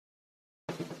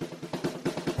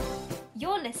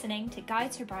You're listening to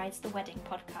Guides for Brides, the wedding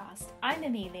podcast. I'm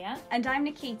Amelia. And I'm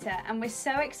Nikita, and we're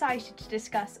so excited to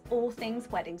discuss all things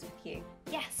weddings with you.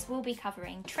 Yes, we'll be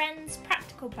covering trends,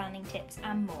 practical planning tips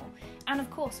and more. And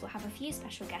of course, we'll have a few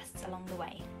special guests along the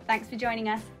way. Thanks for joining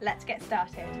us. Let's get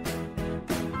started.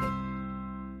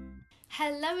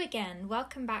 Hello again.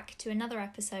 Welcome back to another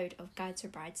episode of Guides for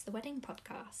Brides, the wedding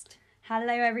podcast.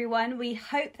 Hello everyone. We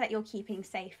hope that you're keeping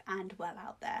safe and well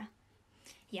out there.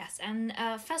 Yes, and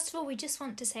first of all, we just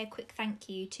want to say a quick thank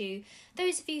you to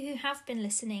those of you who have been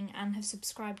listening and have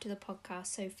subscribed to the podcast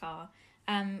so far.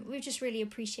 We've just really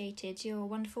appreciated your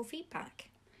wonderful feedback.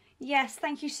 Yes,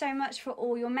 thank you so much for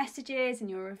all your messages and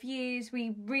your reviews.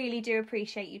 We really do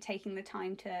appreciate you taking the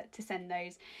time to send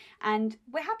those. And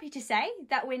we're happy to say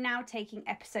that we're now taking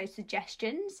episode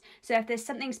suggestions. So if there's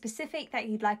something specific that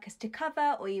you'd like us to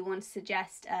cover or you want to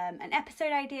suggest an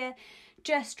episode idea,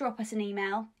 just drop us an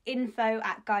email,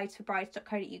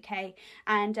 info@guidesforbrides.co.uk,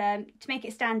 and to make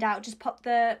it stand out, just pop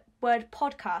the word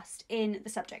podcast in the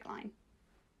subject line.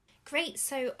 Great,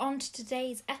 so on to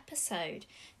today's episode.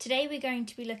 Today we're going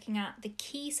to be looking at the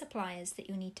key suppliers that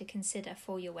you'll need to consider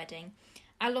for your wedding,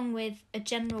 along with a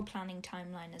general planning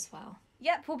timeline as well.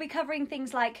 Yep, we'll be covering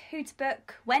things like who to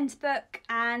book, when to book,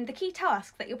 and the key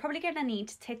tasks that you're probably going to need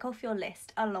to tick off your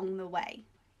list along the way.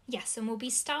 Yes, and we'll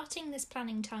be starting this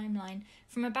planning timeline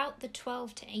from about the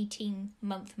 12 to 18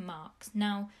 month marks.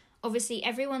 Now, obviously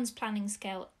everyone's planning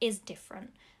scale is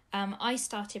different. I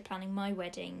started planning my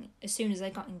wedding as soon as I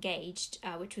got engaged,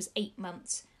 which was 8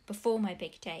 months before my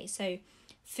big day. So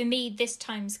for me, this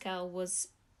timescale was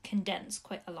condensed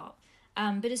quite a lot.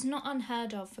 But it's not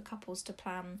unheard of for couples to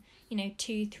plan,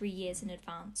 2-3 years in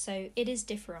advance. So it is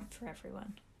different for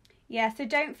everyone. Yeah, so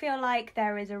don't feel like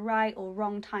there is a right or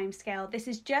wrong timescale. This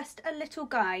is just a little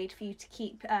guide for you to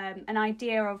keep an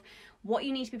idea of what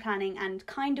you need to be planning and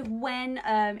kind of when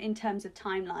in terms of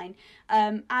timeline.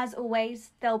 As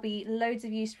always, there'll be loads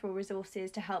of useful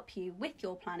resources to help you with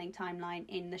your planning timeline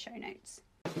in the show notes.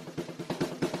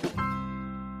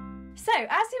 So,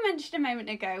 as we mentioned a moment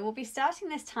ago, we'll be starting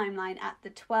this timeline at the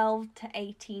 12 to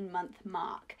 18 month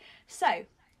mark. So,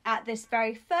 at this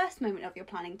very first moment of your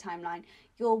planning timeline,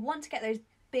 you'll want to get those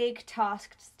big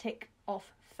tasks ticked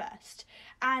off first.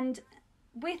 And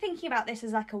we're thinking about this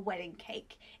as like a wedding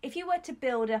cake. If you were to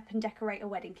build up and decorate a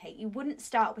wedding cake, you wouldn't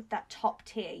start with that top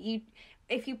tier.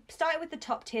 If you start with the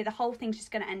top tier, the whole thing's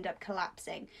just going to end up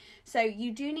collapsing. So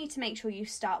you do need to make sure you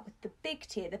start with the big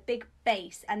tier, the big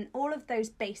base, and all of those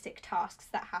basic tasks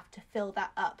that have to fill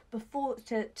that up before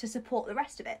to support the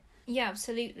rest of it. Yeah,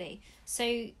 absolutely.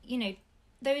 So,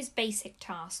 those basic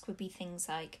tasks would be things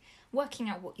like working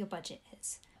out what your budget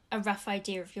is, a rough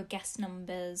idea of your guest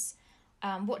numbers,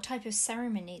 what type of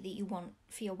ceremony that you want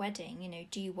for your wedding.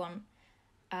 Do you want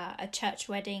a church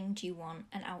wedding? Do you want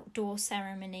an outdoor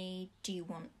ceremony? Do you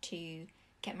want to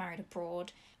get married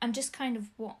abroad? And just kind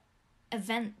of what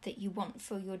event that you want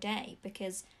for your day,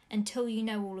 because until you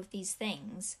know all of these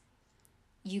things,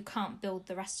 you can't build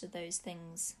the rest of those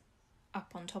things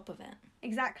up on top of it.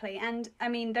 Exactly. And I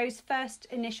mean, those first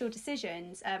initial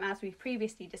decisions, as we've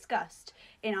previously discussed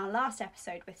in our last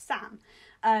episode with Sam,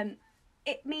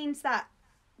 it means that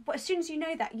as soon as you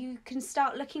know that, you can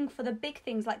start looking for the big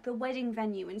things like the wedding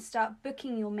venue and start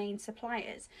booking your main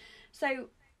suppliers. So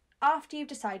after you've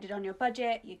decided on your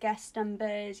budget, your guest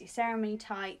numbers, your ceremony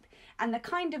type, and the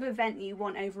kind of event you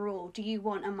want overall, do you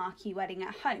want a marquee wedding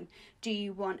at home? Do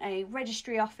you want a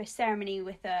registry office ceremony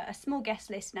with a small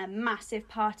guest list and a massive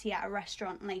party at a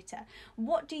restaurant later?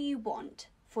 What do you want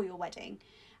for your wedding?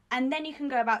 And then you can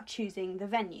go about choosing the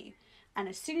venue. And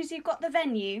as soon as you've got the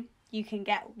venue, you can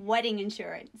get wedding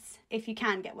insurance, if you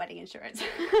can get wedding insurance.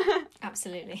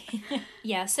 Absolutely.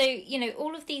 Yeah, so,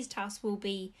 all of these tasks will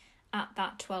be at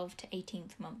that 12 to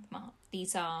 18th month mark.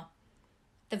 These are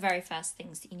the very first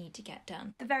things that you need to get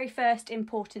done. The very first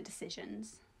important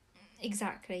decisions.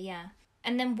 Exactly, yeah.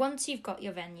 And then once you've got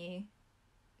your venue,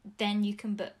 then you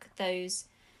can book those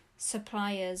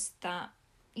suppliers that,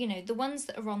 the ones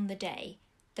that are on the day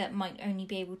that might only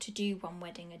be able to do one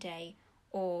wedding a day,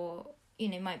 or,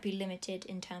 might be limited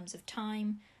in terms of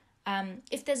time.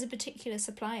 If there's a particular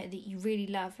supplier that you really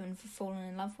love and have fallen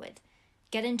in love with,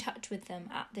 get in touch with them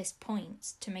at this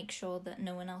point to make sure that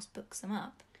no one else books them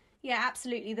up. Yeah,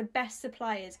 absolutely. The best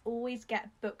suppliers always get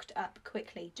booked up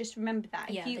quickly. Just remember that.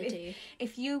 They do.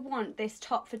 If you want this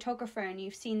top photographer and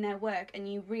you've seen their work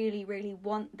and you really, really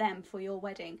want them for your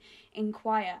wedding,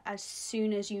 inquire as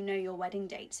soon as you know your wedding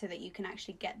date so that you can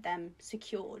actually get them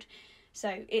secured.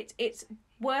 So it's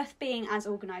worth being as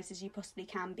organised as you possibly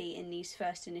can be in these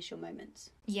first initial moments.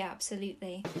 Yeah,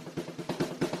 absolutely.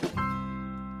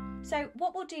 So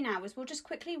what we'll do now is we'll just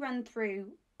quickly run through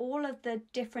all of the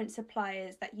different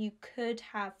suppliers that you could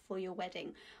have for your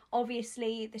wedding.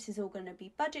 Obviously, this is all going to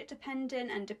be budget dependent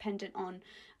and dependent on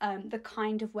the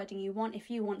kind of wedding you want. If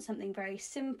you want something very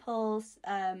simple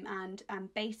and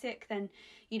basic, then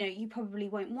you probably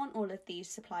won't want all of these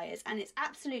suppliers, and it's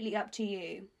absolutely up to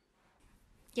you.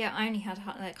 Yeah, I only had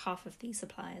like half of these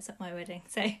suppliers at my wedding,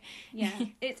 so yeah,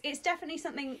 it's definitely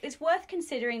something. It's worth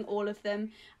considering all of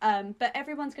them, but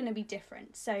everyone's going to be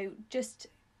different. So just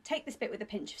take this bit with a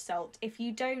pinch of salt. If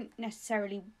you don't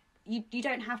necessarily, you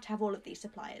don't have to have all of these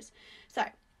suppliers. So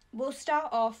we'll start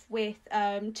off with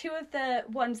two of the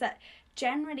ones that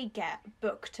generally get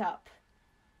booked up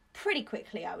pretty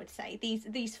quickly, I would say.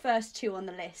 These first two on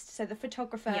the list, so the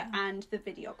photographer and the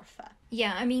videographer.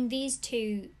 Yeah, I mean, these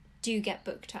two do get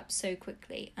booked up so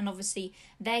quickly, and obviously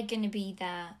they're going to be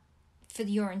there for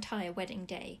your entire wedding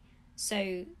day,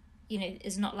 so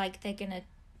it's not like they're going to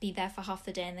be there for half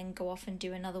the day and then go off and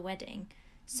do another wedding.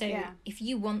 So if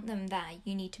you want them there,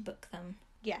 you need to book them.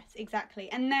 Yes,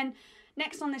 exactly. And then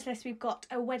next on this list we've got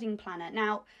a wedding planner.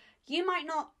 Now, you might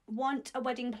not want a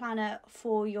wedding planner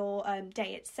for your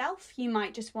day itself. You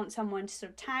might just want someone to sort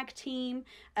of tag team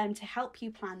to help you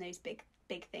plan those big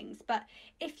things. But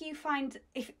if you find,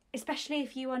 especially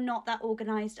if you are not that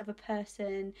organised of a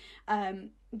person,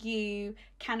 you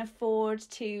can afford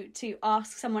to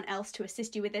ask someone else to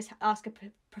assist you with this. Ask a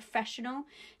professional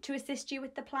to assist you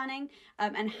with the planning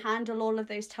and handle all of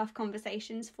those tough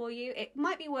conversations for you. It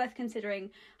might be worth considering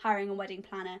hiring a wedding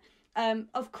planner.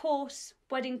 Of course,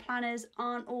 wedding planners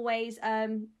aren't always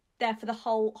there for the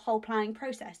whole planning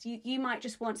process. You might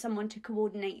just want someone to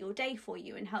coordinate your day for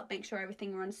you and help make sure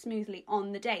everything runs smoothly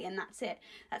on the day, and that's it.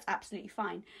 That's absolutely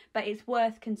fine. But it's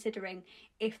worth considering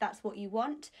if that's what you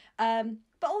want, but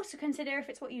also consider if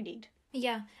it's what you need.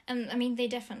 Yeah, and I mean, they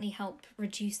definitely help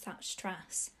reduce that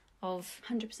stress of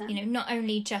 100%. Not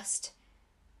only just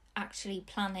actually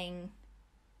planning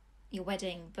your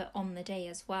wedding, but on the day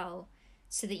as well,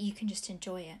 so that you can just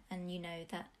enjoy it and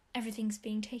that everything's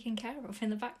being taken care of in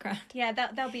the background. Yeah,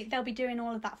 they'll be doing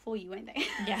all of that for you, won't they?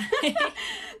 Yeah.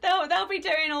 they'll be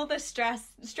doing all the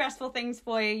stressful things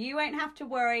for you. You won't have to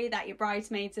worry that your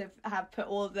bridesmaids have put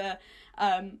all the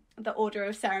order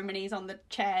of ceremonies on the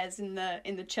chairs in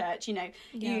the church.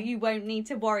 You won't need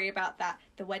to worry about that.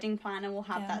 The wedding planner will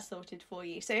have that sorted for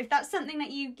you. So if that's something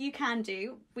that you can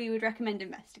do, we would recommend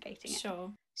investigating it.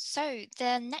 Sure. So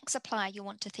the next supplier you'll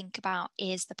want to think about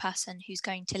is the person who's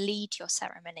going to lead your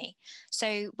ceremony.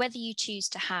 So whether you choose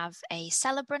to have a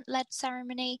celebrant-led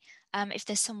ceremony, if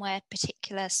there's somewhere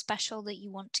particular special that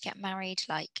you want to get married,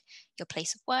 like your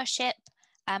place of worship,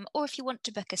 or if you want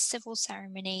to book a civil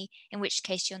ceremony, in which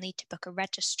case you'll need to book a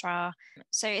registrar.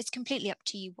 So it's completely up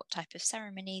to you what type of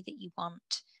ceremony that you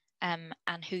want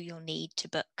and who you'll need to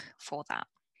book for that.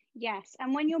 Yes,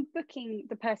 and when you're booking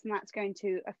the person that's going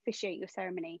to officiate your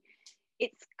ceremony,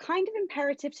 it's kind of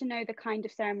imperative to know the kind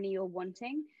of ceremony you're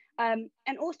wanting, and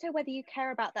also whether you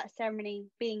care about that ceremony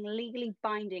being legally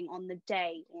binding on the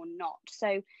day or not.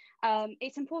 So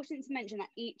it's important to mention that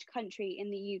each country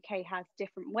in the UK has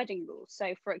different wedding rules.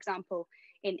 So, for example,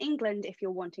 in England, if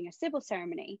you're wanting a civil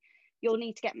ceremony, you'll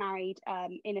need to get married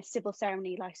in a civil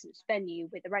ceremony licensed venue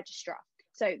with a registrar.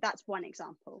 So that's one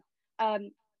example.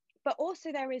 But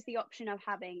also there is the option of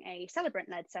having a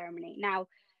celebrant-led ceremony. Now,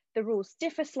 the rules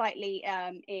differ slightly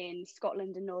in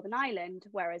Scotland and Northern Ireland,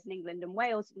 whereas in England and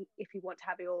Wales, if you want to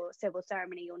have your civil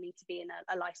ceremony, you'll need to be in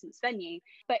a licensed venue.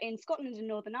 But in Scotland and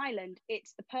Northern Ireland,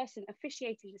 it's the person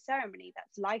officiating the ceremony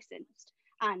that's licensed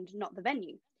and not the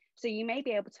venue. So you may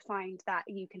be able to find that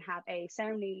you can have a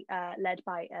ceremony led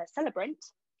by a celebrant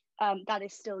that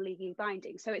is still legally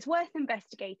binding. So it's worth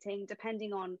investigating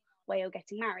depending on where you're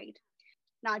getting married.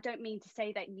 Now, I don't mean to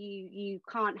say that you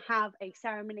can't have a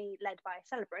ceremony led by a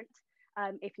celebrant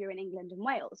if you're in England and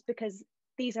Wales, because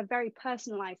these are very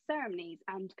personalised ceremonies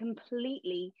and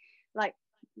completely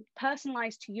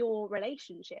personalised to your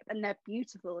relationship, and they're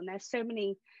beautiful, and there's so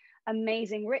many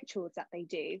amazing rituals that they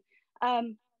do.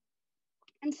 And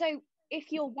so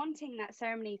if you're wanting that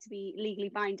ceremony to be legally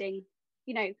binding,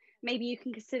 maybe you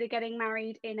can consider getting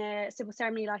married in a civil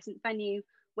ceremony licensed venue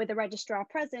with a registrar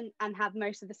present and have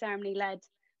most of the ceremony led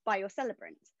by your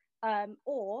celebrant.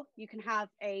 Or you can have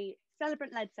a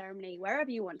celebrant-led ceremony wherever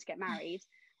you want to get married,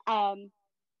 and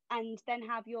then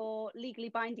have your legally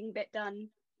binding bit done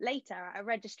later at a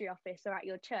registry office or at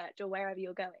your church or wherever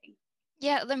you're going.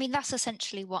 Yeah, I mean, that's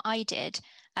essentially what I did.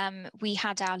 We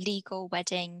had our legal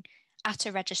wedding at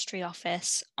a registry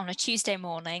office on a Tuesday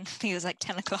morning. I think it was like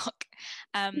 10 o'clock.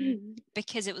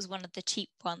 Because it was one of the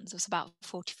cheap ones. It was about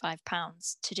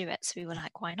 £45 to do it. So we were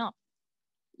like, why not?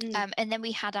 And then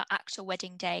we had our actual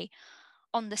wedding day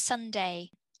on the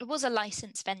Sunday. It was a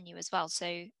licensed venue as well,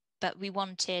 but we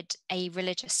wanted a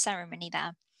religious ceremony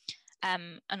there.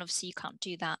 And obviously you can't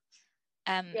do that.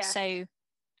 So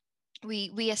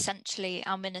we essentially,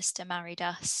 our minister married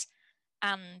us,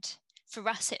 and for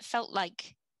us it felt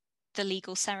like the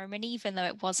legal ceremony, even though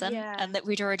it wasn't, and that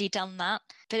we'd already done that.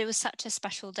 But it was such a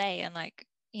special day, and like,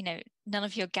 you know, none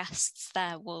of your guests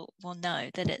there will know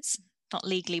that it's not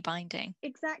legally binding.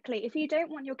 Exactly. If you don't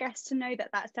want your guests to know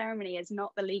that ceremony is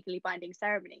not the legally binding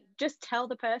ceremony, just tell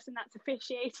the person that's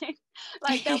officiating.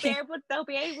 Like they'll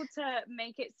be able to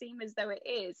make it seem as though it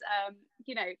is.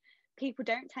 You know, people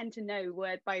don't tend to know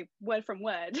word from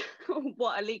word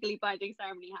what a legally binding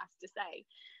ceremony has to say.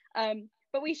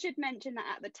 But we should mention that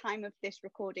at the time of this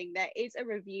recording, there is a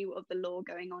review of the law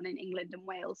going on in England and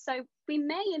Wales. So we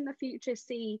may in the future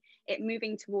see it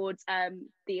moving towards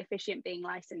the officiant being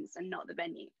licensed and not the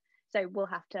venue. So we'll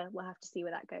have to see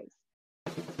where that goes.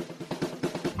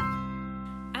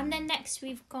 And then next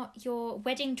we've got your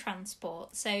wedding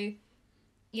transport. So,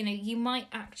 you know, you might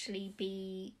actually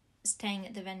be staying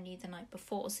at the venue the night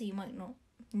before, so you might not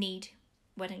need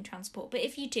wedding transport. But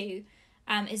if you do,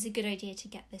 it's a good idea to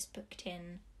get this booked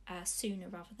in sooner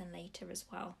rather than later as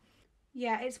well.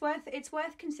 Yeah, it's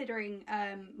worth considering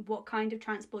what kind of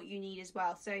transport you need as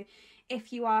well. So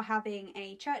if you are having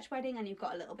a church wedding and you've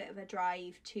got a little bit of a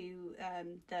drive to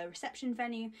the reception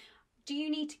venue, do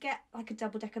you need to get like a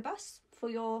double-decker bus for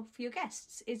your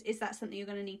guests? Is that something you're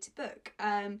going to need to book?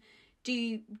 Do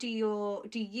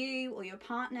you or your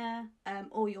partner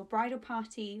or your bridal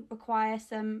party require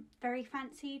some very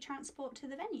fancy transport to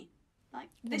the venue? Like,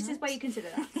 this is where you consider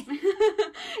that.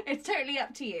 It's totally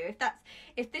up to you.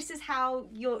 If this is how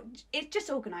it's just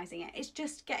organising it. It's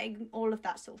just getting all of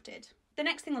that sorted. The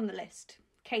next thing on the list,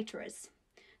 caterers.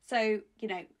 So, you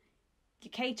know,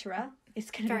 your caterer is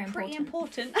going to be pretty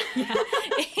important. Yeah.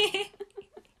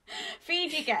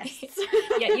 Feed your guests.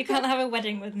 Yeah, you can't have a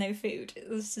wedding with no food.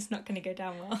 It's just not going to go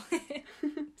down well.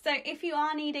 So if you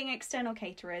are needing external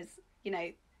caterers, you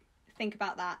know, think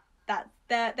about that.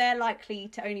 That they're likely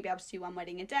to only be able to do one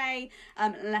wedding a day,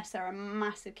 unless they're a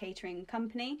massive catering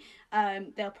company.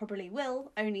 They'll probably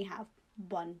will only have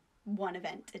one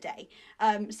event a day.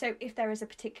 So if there is a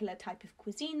particular type of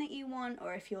cuisine that you want,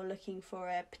 or if you're looking for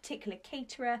a particular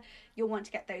caterer, you'll want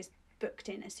to get those booked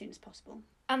in as soon as possible.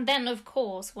 And then, of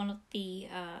course, one of the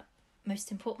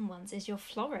most important ones is your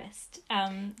florist.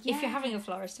 If you're having a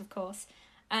florist, of course.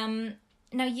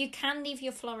 Now, you can leave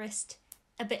your florist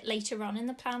a bit later on in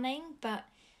the planning, but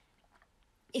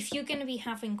if you're going to be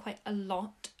having quite a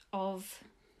lot of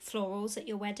florals at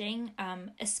your wedding,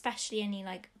 especially any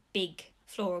like big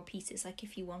floral pieces, like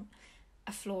if you want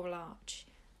a floral arch,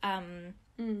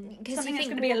 something that's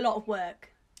going to be a lot of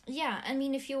work. Yeah, I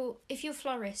mean, if you're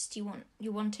florist,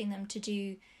 you're wanting them to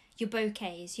do your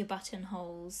bouquets, your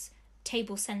buttonholes,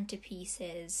 table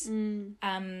centerpieces.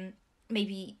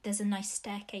 Maybe there's a nice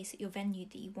staircase at your venue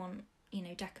that you want, you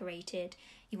know, decorated.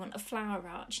 You want a flower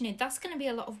arch. You know, that's going to be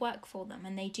a lot of work for them,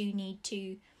 and they do need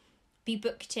to be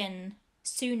booked in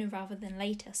sooner rather than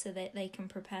later so that they can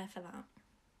prepare for that.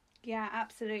 Yeah,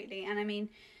 absolutely. And I mean,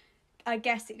 I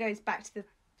guess it goes back to the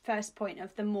first point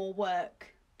of the more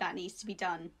work that needs to be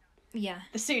done. Yeah.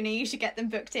 The sooner you should get them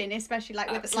booked in, especially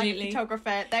like with like a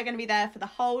photographer. They're going to be there for the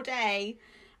whole day.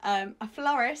 A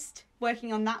florist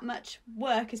working on that much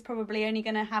work is probably only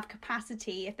going to have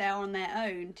capacity if they're on their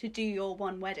own to do your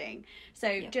one wedding.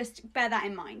 So just bear that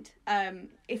in mind.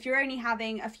 If you're only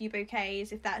having a few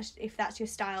bouquets, if that's your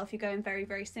style, if you're going very,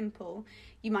 very simple,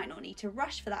 you might not need to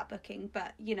rush for that booking.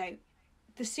 But, you know,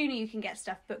 the sooner you can get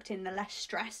stuff booked in, the less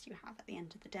stress you have at the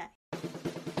end of the day.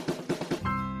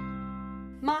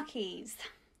 Marquees.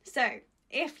 So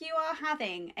if you are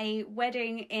having a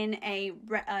wedding in a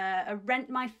rent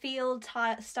my field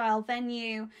style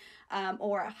venue,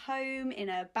 or at home in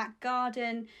a back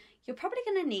garden, you're probably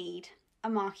going to need a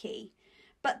marquee.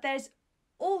 But there's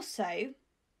also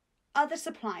other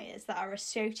suppliers that are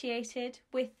associated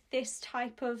with this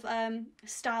type of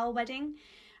style wedding,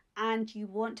 and you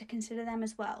want to consider them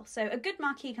as well. So a good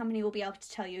marquee company will be able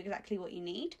to tell you exactly what you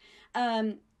need.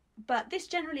 But this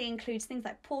generally includes things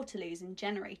like portaloos and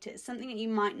generators, something that you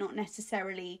might not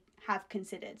necessarily have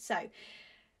considered. So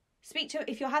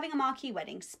if you're having a marquee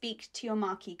wedding, speak to your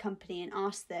marquee company and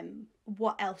ask them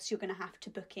what else you're going to have to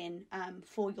book in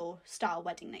for your style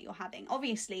wedding that you're having.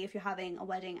 Obviously, if you're having a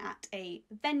wedding at a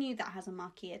venue that has a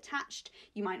marquee attached,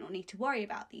 you might not need to worry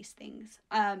about these things.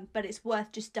 But it's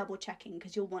worth just double checking,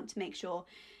 because you'll want to make sure,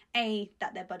 A,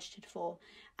 that they're budgeted for,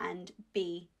 and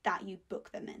B, that you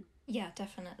book them in. Yeah,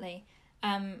 definitely.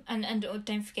 And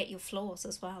don't forget your flaws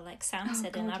as well, like Sam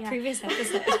said in our yeah. previous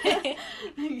episode.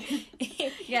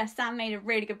 Yeah, Sam made a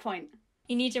really good point.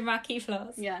 You need your marquee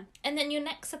flaws. Yeah. And then your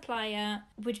next supplier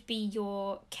would be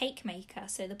your cake maker,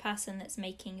 so the person that's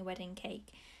making your wedding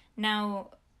cake. Now,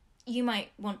 you might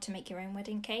want to make your own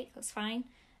wedding cake, that's fine.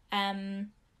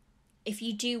 If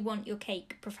you do want your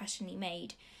cake professionally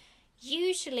made,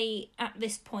 usually at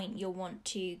this point you'll want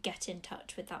to get in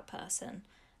touch with that person.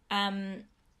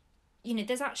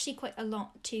 There's actually quite a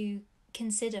lot to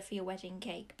consider for your wedding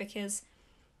cake, because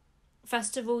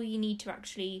first of all, you need to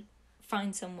actually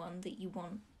find someone that you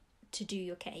want to do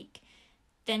your cake.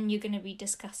 Then you're going to be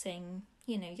discussing,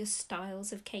 your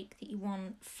styles of cake that you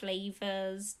want,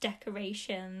 flavours,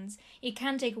 decorations. It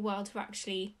can take a while to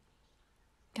actually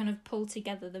kind of pull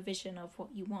together the vision of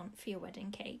what you want for your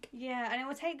wedding cake. Yeah, and it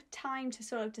will take time to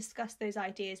sort of discuss those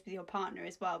ideas with your partner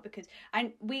as well, because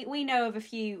we know of a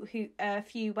few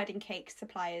wedding cake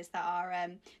suppliers that are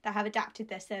that have adapted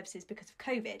their services because of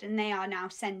COVID, and they are now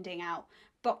sending out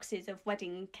boxes of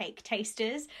wedding cake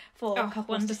tasters for couples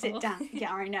wonderful. To sit down.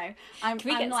 Yeah, I know. Can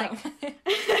we get like some?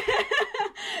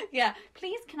 Yeah,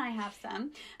 please can I have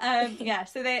some? Yeah,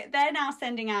 so they're now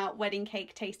sending out wedding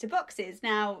cake taster boxes.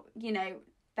 Now,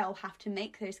 they'll have to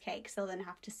make those cakes, they'll then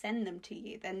have to send them to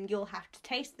you, then you'll have to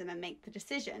taste them and make the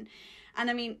decision. And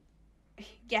I mean,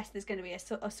 yes, there's going to be a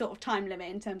sort of time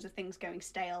limit in terms of things going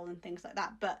stale and things like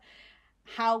that, but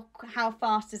how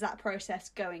fast is that process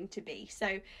going to be?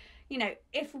 So,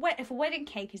 if a wedding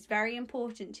cake is very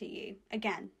important to you,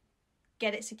 again,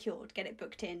 get it secured, get it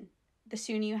booked in. The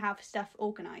sooner you have stuff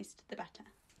organised, the better.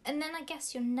 And then I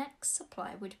guess your next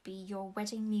supply would be your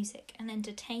wedding music and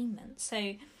entertainment.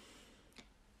 So,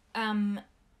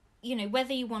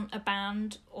 whether you want a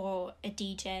band or a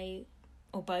DJ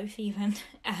or both even.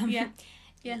 Yeah.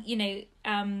 If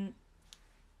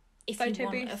photo you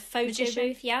want booth, a photo magician.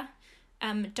 booth, yeah.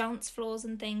 Dance floors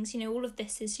and things, all of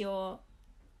this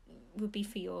would be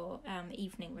for your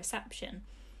evening reception.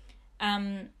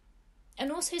 And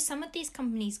also some of these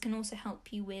companies can also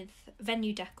help you with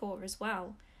venue decor as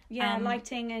well. Yeah,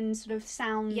 lighting and sort of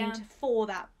sound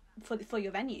for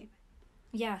your venue.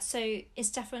 Yeah, so it's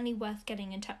definitely worth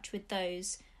getting in touch with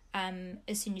those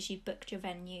as soon as you've booked your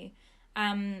venue.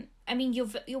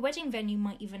 Your wedding venue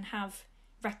might even have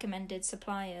recommended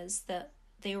suppliers that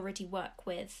they already work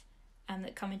with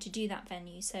that come in to do that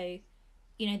venue. So,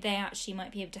 they actually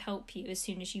might be able to help you as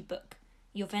soon as you book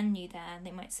your venue there. And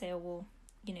they might say,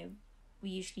 we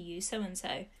usually use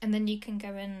so-and-so. And then you can go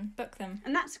and book them.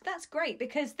 And that's great,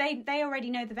 because they already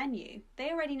know the venue.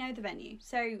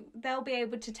 So they'll be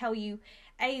able to tell you,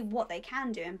 A, what they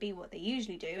can do, and B, what they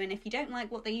usually do. And if you don't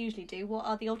like what they usually do, what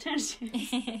are the alternatives?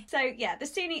 So, yeah, the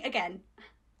sooner, again,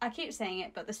 I keep saying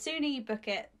it, but the sooner you book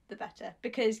it, the better.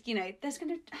 Because,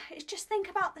 just think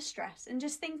about the stress, and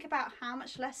just think about how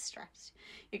much less stress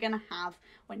you're going to have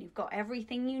when you've got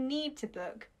everything you need to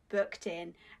booked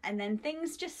in, and then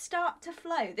things just start to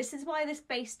flow. This is why this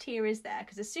base tier is there,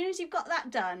 because as soon as you've got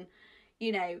that done,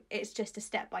 it's just a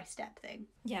step-by-step thing.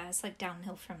 Yeah, it's like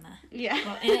downhill from there. Yeah.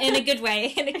 Well, in a good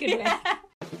way.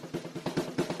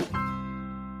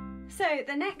 So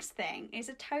the next thing is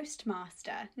a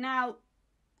toastmaster. Now,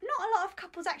 not a lot of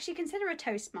couples actually consider a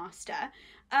toastmaster.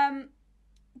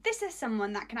 This is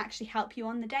someone that can actually help you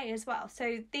on the day as well.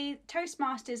 So the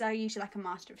toastmasters are usually like a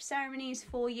master of ceremonies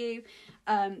for you.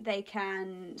 They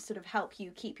can sort of help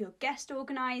you keep your guest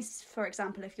organised. For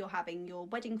example, if you're having your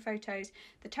wedding photos,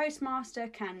 the toastmaster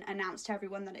can announce to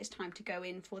everyone that it's time to go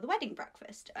in for the wedding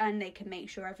breakfast, and they can make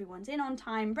sure everyone's in on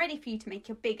time, ready for you to make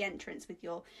your big entrance with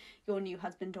your new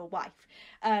husband or wife.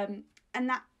 And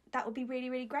that would be really,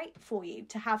 really great for you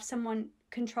to have someone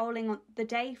controlling the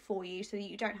day for you, so that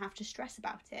you don't have to stress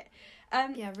about it.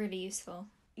 Yeah, really useful.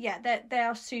 Yeah, they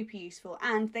are super useful,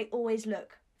 and they always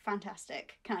look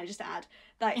fantastic. Can I just add,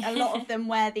 like, a lot of them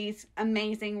wear these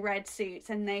amazing red suits,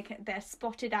 and they're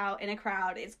spotted out in a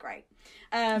crowd. It's great.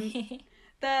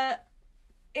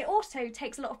 It also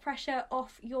takes a lot of pressure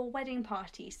off your wedding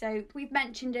party. So we've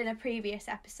mentioned in a previous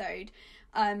episode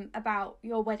about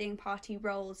your wedding party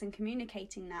roles and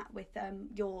communicating that with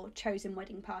your chosen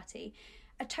wedding party.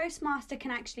 A toastmaster can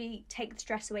actually take the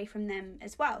stress away from them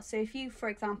as well. So if you, for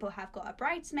example, have got a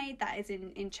bridesmaid that is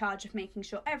in charge of making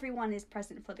sure everyone is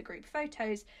present for the group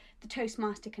photos, the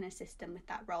toastmaster can assist them with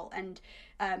that role. And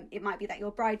it might be that your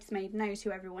bridesmaid knows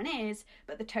who everyone is,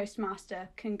 but the toastmaster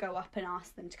can go up and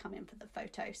ask them to come in for the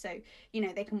photo. So,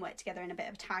 they can work together in a bit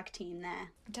of a tag team there.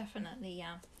 Definitely,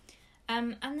 yeah.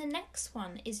 And the next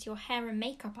one is your hair and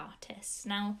makeup artist.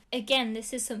 Now, again,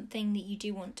 this is something that you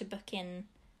do want to book in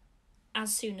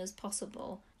as soon as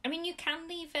possible. I mean, you can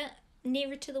leave it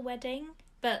nearer to the wedding,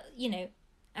 But, you know,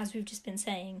 as we've just been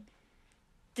saying,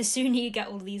 the sooner you get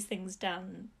all these things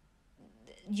done,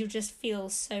 you'll just feel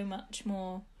so much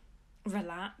more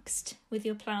relaxed with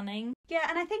your planning. Yeah,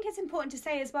 and I think it's important to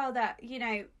say as well that, you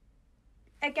know,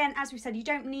 again, as we said, you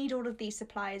don't need all of these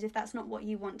suppliers if that's not what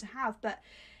you want to have. But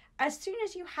as soon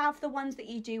as you have the ones that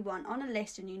you do want on a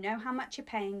list and you know how much you're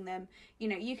paying them, you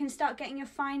know, you can start getting your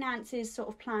finances sort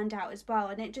of planned out as well,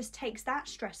 and it just takes that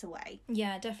stress away.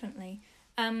 Yeah, definitely.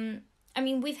 I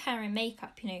mean, with hair and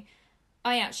makeup, you know,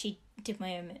 I actually did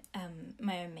my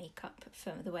own makeup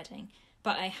for the wedding,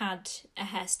 but I had a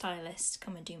hairstylist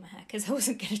come and do my hair because I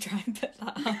wasn't going to try and put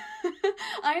that up.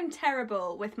 I am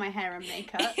terrible with my hair and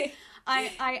makeup.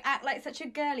 I act like such a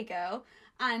girly girl,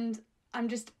 and I'm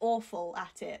just awful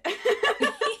at it.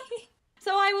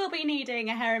 So I will be needing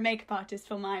a hair and makeup artist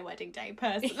for my wedding day,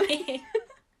 personally.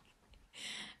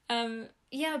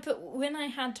 Yeah, but when I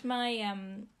had my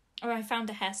or I found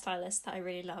a hairstylist that I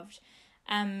really loved,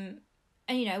 and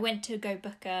you know, I went to go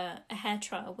book a hair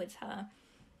trial with her,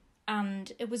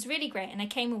 and it was really great. And I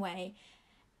came away,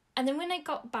 and then when I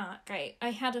got back, I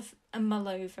had a mull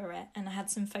over it, and I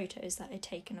had some photos that I'd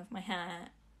taken of my hair,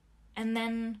 and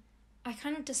then I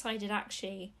kind of decided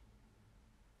actually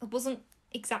it wasn't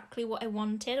exactly what I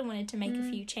wanted. I wanted to make a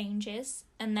few changes,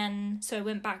 and then so I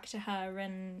went back to her,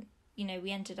 and you know,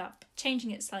 we ended up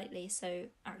changing it slightly, so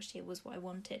actually it was what I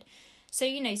wanted. So,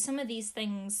 you know, some of these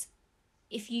things,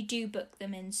 if you do book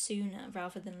them in sooner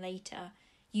rather than later,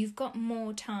 you've got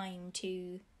more time to,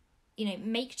 you know,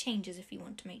 make changes if you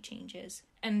want to make changes,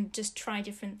 and just try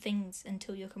different things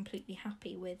until you're completely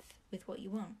happy with what you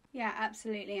want. Yeah,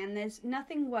 absolutely. And there's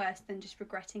nothing worse than just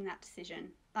regretting that decision.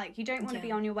 Like, you don't want to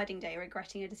be on your wedding day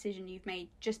regretting a decision you've made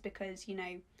just because, you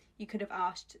know, you could have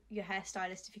asked your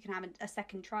hairstylist if you can have a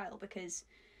second trial because,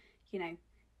 you know,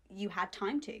 you had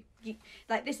time to.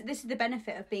 This is the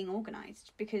benefit of being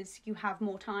organised, because you have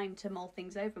more time to mull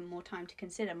things over, more time to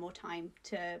consider, more time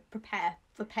to prepare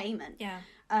for payment. Yeah.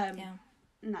 And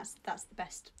that's the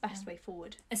best way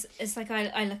forward. It's like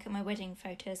I look at my wedding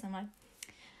photos and I'm like,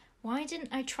 why didn't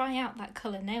I try out that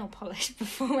colour nail polish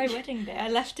before my wedding day? I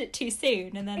left it too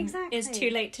soon, and then it's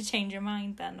too late to change your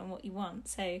mind then on what you want.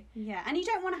 So yeah, and you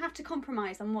don't want to have to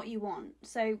compromise on what you want.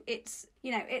 So it's,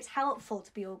 you know, it's helpful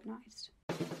to be organised.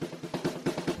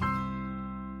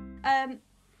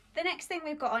 The next thing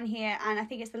we've got on here, and I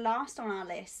think it's the last on our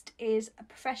list, is a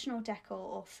professional decor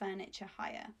or furniture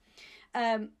hire.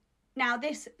 Now,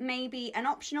 this may be an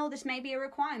optional, this may be a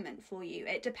requirement for you.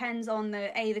 It depends on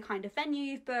the kind of venue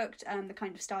you've booked, the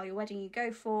kind of style your wedding you go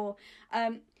for.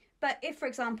 But if, for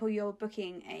example, you're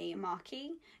booking a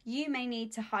marquee, you may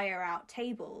need to hire out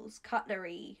tables,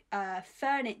 cutlery,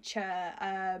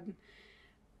 furniture,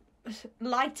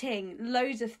 lighting,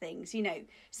 loads of things, you know.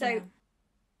 So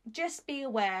just be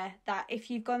aware that if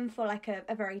you've gone for like a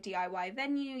very DIY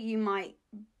venue, you might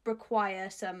require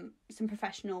some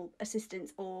professional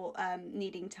assistance or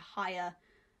needing to hire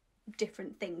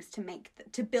different things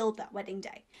to build that wedding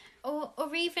day. Or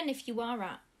even if you are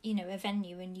at, you know, a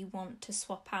venue and you want to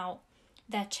swap out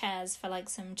their chairs for like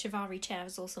some Chivari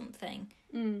chairs or something,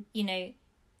 you know,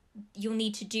 you'll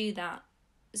need to do that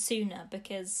sooner,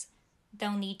 because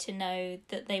they'll need to know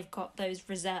that they've got those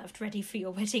reserved ready for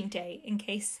your wedding day in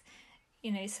case,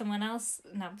 you know, someone else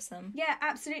nabs them. Yeah,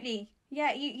 absolutely.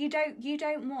 Yeah, you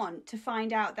don't want to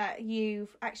find out that you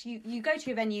go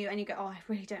to a venue and you go, oh, I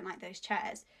really don't like those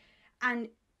chairs, and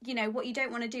you know what you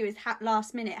don't want to do is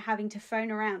last minute having to phone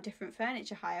around different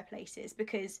furniture hire places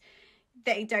because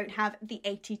they don't have the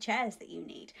 80 chairs that you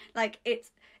need. Like,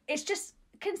 it's just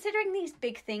considering these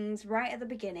big things right at the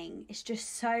beginning is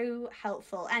just so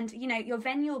helpful, and you know your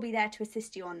venue will be there to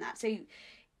assist you on that. So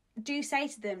do say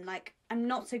to them, like, I'm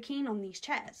not so keen on these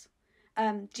chairs.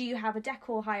 Do you have a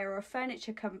decor hire or a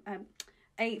furniture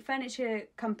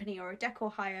company or a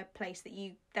decor hire place that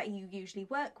you usually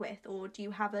work with, or do you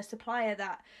have a supplier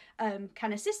that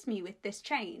can assist me with this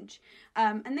change?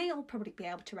 And they'll probably be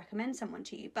able to recommend someone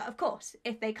to you. But of course,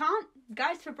 if they can't,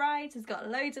 Guides for Brides has got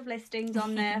loads of listings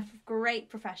on there for great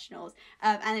professionals,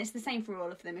 and it's the same for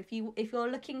all of them. If you're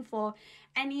looking for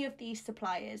any of these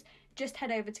suppliers, just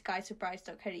head over to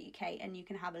guidesforbrides.co.uk and you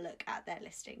can have a look at their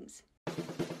listings.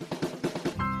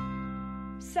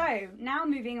 So now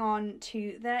moving on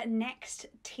to the next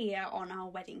tier on our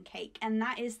wedding cake, and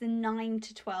that is the 9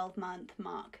 to 12 month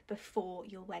mark before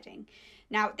your wedding.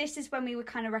 Now, this is when we would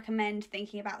kind of recommend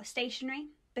thinking about the stationery,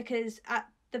 because at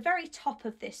the very top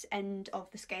of this end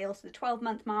of the scale, so the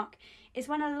 12-month mark, is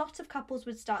when a lot of couples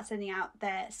would start sending out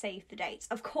their save the dates.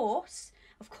 Of course,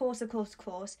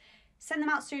 send them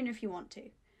out sooner if you want to.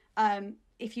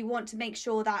 If you want to make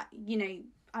sure that, you know,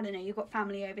 I don't know, you've got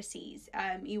family overseas,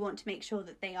 you want to make sure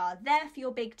that they are there for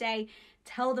your big day.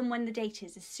 Tell them when the date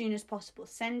is as soon as possible.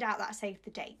 Send out that save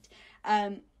the date.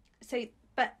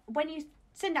 But when you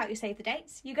send out your save the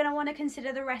dates, you're going to want to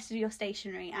consider the rest of your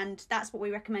stationery, and that's what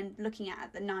we recommend looking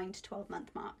at the 9 to 12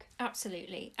 month mark.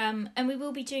 Absolutely. And we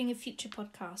will be doing a future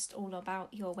podcast all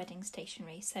about your wedding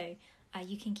stationery, so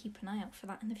you can keep an eye out for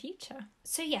that in the future.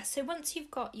 So so once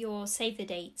you've got your save the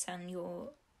dates and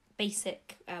your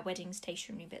basic wedding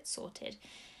stationery bits sorted,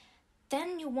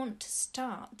 then you'll want to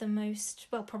start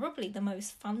probably the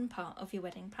most fun part of your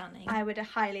wedding planning. I would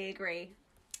highly agree.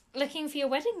 Looking for your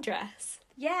wedding dress.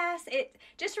 Yes,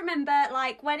 just remember,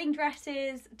 like, wedding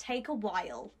dresses take a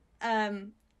while.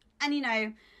 And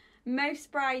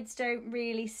most brides don't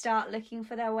really start looking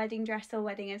for their wedding dress or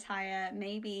wedding attire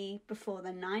maybe before the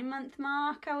 9-month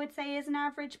mark, I would say, is an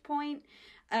average point.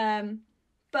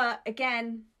 But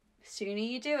again, the sooner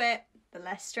you do it, the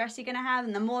less stress you're going to have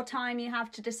and the more time you have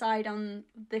to decide on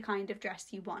the kind of dress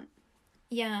you want.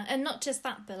 Yeah, and not just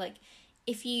that, but like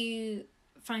if you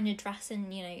find a dress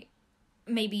and,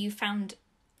 maybe you found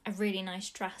a really nice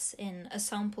dress in a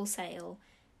sample sale,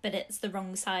 but it's the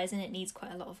wrong size and it needs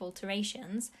quite a lot of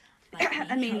alterations. Like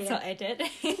Amelia. That's what I did.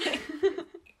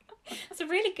 That's a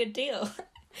really good deal.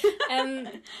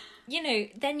 Then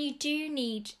you do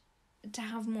need to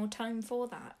have more time for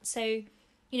that. So,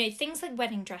 things like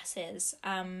wedding dresses,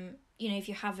 if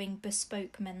you're having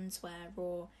bespoke menswear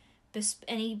or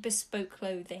any bespoke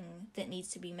clothing that needs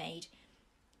to be made,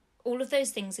 all of those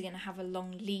things are going to have a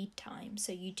long lead time.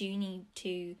 So you do need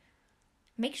to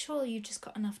make sure you've just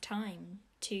got enough time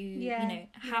to,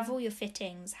 have all your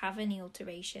fittings, have any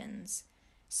alterations,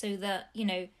 so that,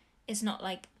 it's not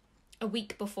like a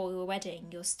week before your wedding,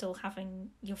 you're still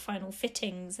having your final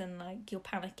fittings and like you're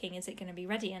panicking, is it going to be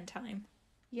ready in time?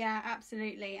 Yeah,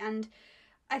 absolutely. And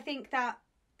I think that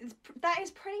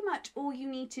is pretty much all you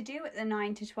need to do at the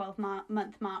 9 to 12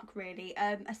 month mark, really,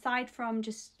 aside from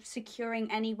just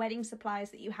securing any wedding supplies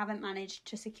that you haven't managed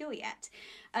to secure yet.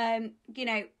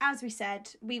 As we said,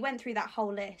 we went through that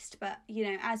whole list, but,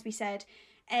 as we said,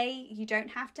 A, you don't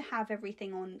have to have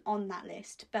everything on that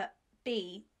list, but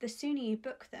B, the sooner you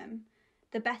book them,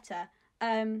 the better.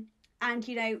 And,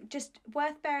 just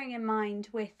worth bearing in mind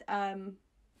with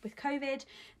COVID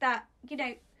that,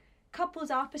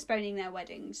 couples are postponing their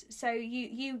weddings, so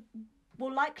you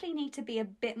will likely need to be a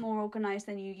bit more organised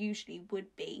than you usually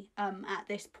would be at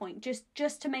this point,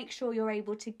 just to make sure you're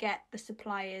able to get the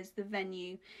suppliers, the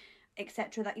venue,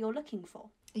 etc. that you're looking for.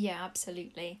 Yeah,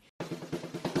 absolutely.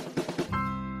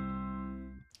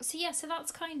 So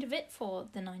that's kind of it for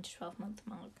the 9 to 12 month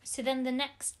mark. So then the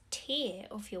next tier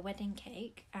of your wedding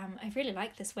cake, I really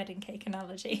like this wedding cake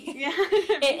analogy. Yeah,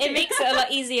 it makes it a lot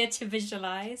easier to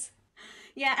visualise.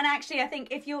 Yeah, and actually I think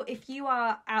if you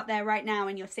are out there right now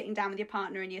and you're sitting down with your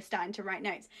partner and you're starting to write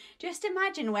notes, just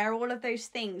imagine where all of those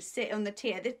things sit on the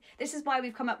tier. This is why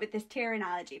we've come up with this tier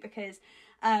analogy, because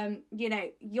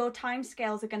your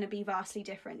timescales are going to be vastly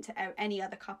different to any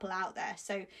other couple out there.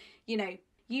 So,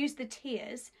 use the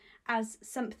tiers as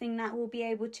something that will be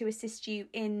able to assist you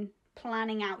in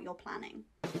planning out your planning.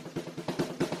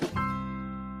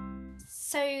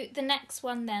 So the next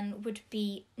one then would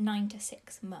be 9 to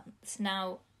 6 months.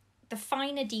 Now, the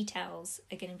finer details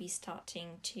are going to be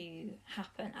starting to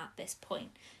happen at this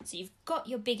point. So you've got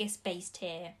your biggest base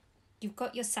tier, you've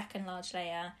got your second large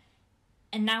layer,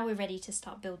 and now we're ready to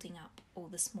start building up all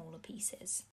the smaller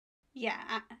pieces.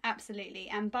 Yeah, absolutely.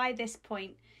 And by this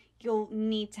point, you'll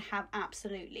need to have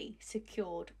absolutely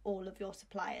secured all of your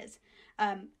suppliers.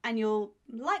 And you'll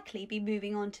likely be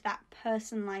moving on to that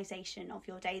personalisation of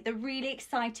your day, the really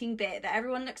exciting bit that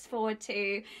everyone looks forward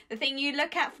to, the thing you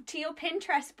look at to your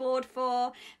Pinterest board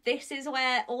for. This is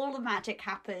where all the magic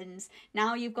happens.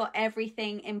 Now you've got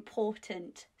everything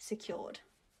important secured.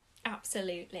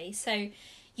 Absolutely. So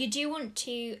you do want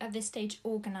to, at this stage,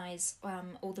 organise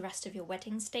all the rest of your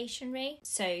wedding stationery.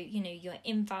 So, your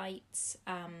invites,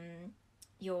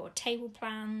 your table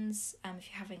plans, if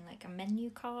you're having like a menu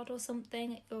card or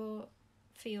something for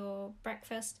your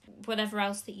breakfast, whatever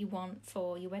else that you want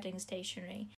for your wedding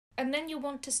stationery. And then you'll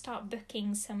want to start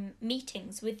booking some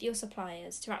meetings with your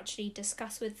suppliers to actually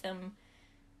discuss with them,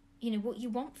 what you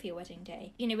want for your wedding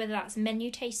day. Whether that's menu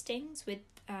tastings with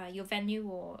your venue,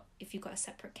 or if you've got a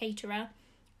separate caterer.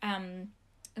 And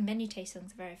menu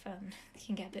tastings are very fun. They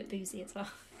can get a bit boozy as well.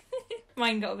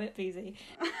 Mine got a bit boozy.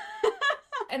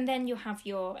 And then you'll have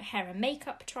your hair and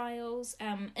makeup trials.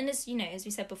 And as as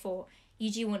we said before,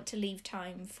 you do want to leave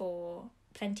time for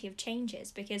plenty of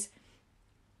changes, because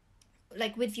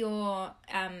like with your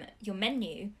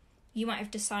menu, you might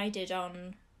have decided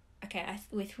on okay,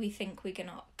 if we think we're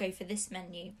gonna go for this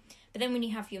menu, but then when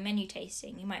you have your menu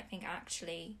tasting, you might think,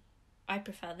 actually, I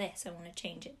prefer this, I want to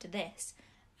change it to this.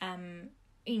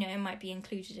 You know, it might be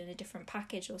included in a different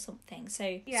package or something.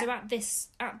 So at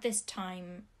this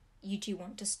time, you do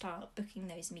want to start booking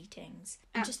those meetings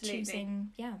and Absolutely. just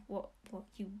choosing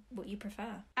what you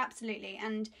prefer. Absolutely.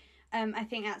 And I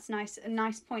think that's a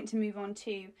nice point to move on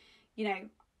to. You know,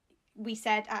 we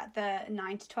said at the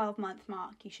 9 to 12 month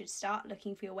mark you should start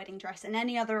looking for your wedding dress and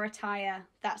any other attire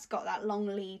that's got that long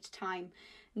lead time.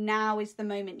 Now is the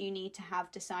moment you need to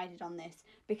have decided on this,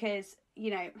 because,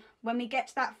 you know, when we get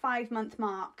to that 5 month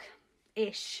mark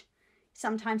ish,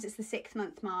 sometimes it's the 6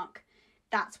 month mark,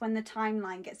 that's when the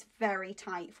timeline gets very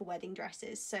tight for wedding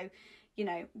dresses. So, you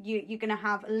know, you're going to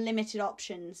have limited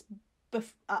options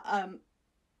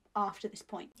after this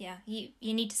point. Yeah, you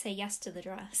need to say yes to the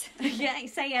dress. Yeah,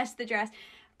 say yes to the dress.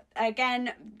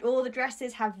 Again, all the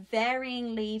dresses have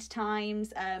varying lead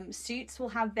times. Suits will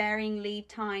have varying lead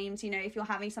times. You know, if you're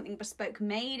having something bespoke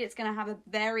made, it's going to have a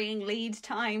varying lead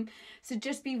time. So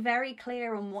just be very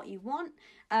clear on what you want.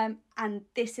 And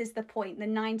this is the point. The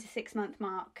 9 to 6 month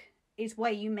mark is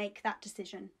where you make that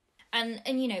decision. And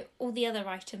you know, all the other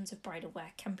items of bridal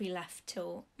wear can be left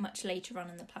till much later on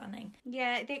in the planning.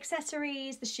 Yeah, the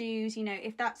accessories, the shoes, you know,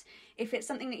 if it's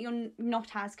something that you're not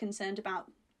as concerned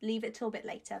about, leave it till a bit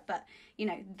later. But, you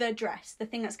know, the dress, the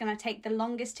thing that's going to take the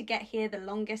longest to get here, the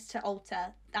longest to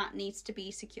alter, that needs to be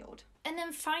secured. And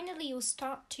then finally, you'll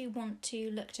start to want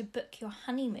to look to book your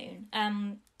honeymoon.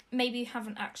 Maybe you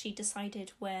haven't actually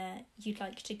decided where you'd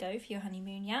like to go for your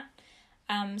honeymoon yet.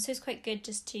 So it's quite good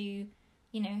just to,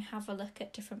 you know, have a look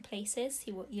at different places,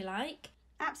 see what you like.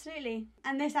 Absolutely.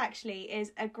 And this actually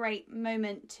is a great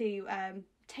moment to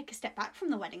take a step back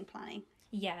from the wedding planning.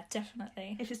 Yeah,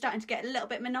 definitely. If you're starting to get a little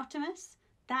bit monotonous,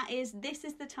 this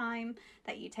is the time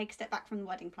that you take a step back from the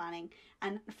wedding planning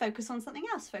and focus on something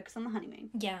else, focus on the honeymoon.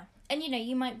 Yeah. And, you know,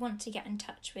 you might want to get in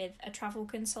touch with a travel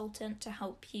consultant to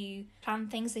help you plan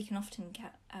things. They can often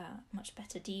get much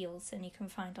better deals than you can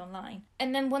find online.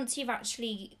 And then once you've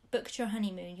actually booked your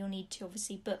honeymoon, you'll need to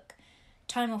obviously book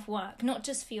time off work, not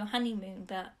just for your honeymoon,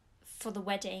 but for the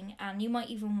wedding. And you might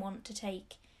even want to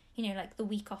take, you know, like the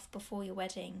week off before your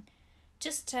wedding,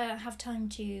 just to have time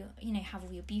to, you know, have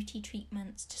all your beauty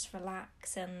treatments, just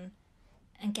relax and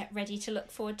get ready to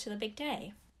look forward to the big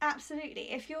day.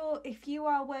 Absolutely. If you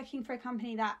are working for a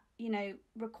company that, you know,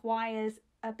 requires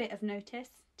a bit of notice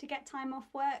to get time off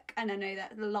work, and I know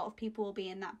that a lot of people will be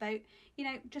in that boat, you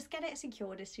know, just get it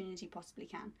secured as soon as you possibly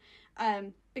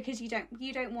can. Because you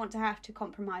don't want to have to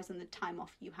compromise on the time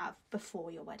off you have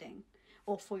before your wedding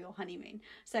or for your honeymoon.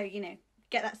 So, you know,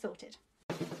 get that sorted.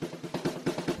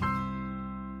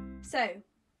 So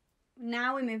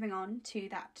now we're moving on to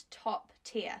that top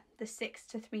tier, the 6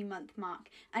 to 3 month mark.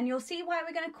 And you'll see why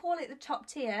we're going to call it the top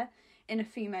tier in a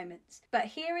few moments. But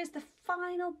here is the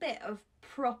final bit of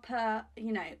proper,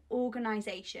 you know,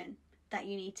 organisation that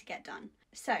you need to get done.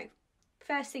 So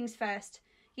first things first,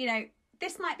 you know,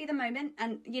 this might be the moment,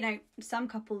 and, you know, some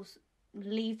couples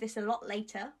leave this a lot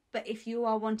later. But if you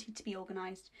are wanting to be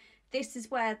organised, this is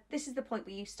the point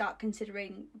where you start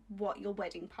considering what your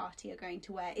wedding party are going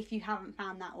to wear, if you haven't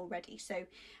found that already. So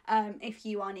if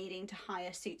you are needing to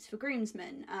hire suits for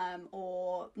groomsmen,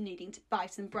 or needing to buy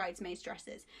some bridesmaids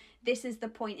dresses, this is the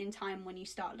point in time when you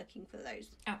start looking for those.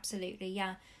 Absolutely,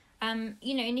 yeah.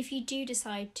 You know, and if you do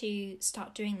decide to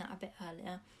start doing that a bit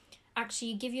earlier,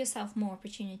 actually give yourself more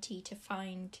opportunity to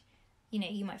find, you know,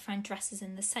 you might find dresses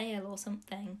in the sale or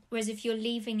something. Whereas if you're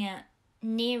leaving it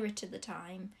nearer to the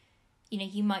time, you know,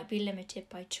 you might be limited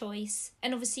by choice.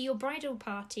 And obviously your bridal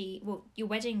party, well, your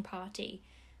wedding party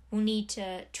will need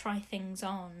to try things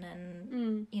on,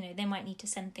 and, you know, they might need to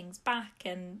send things back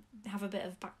and have a bit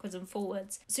of backwards and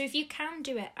forwards. So if you can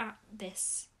do it at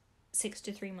this 6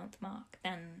 to 3 month mark,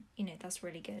 then, you know, that's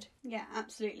really good. Yeah,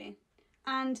 absolutely.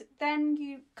 And then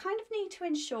you kind of need to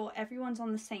ensure everyone's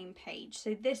on the same page.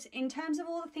 So this, in terms of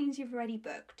all the things you've already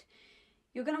booked,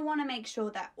 you're going to want to make sure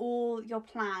that all your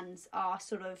plans are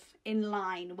sort of in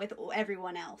line with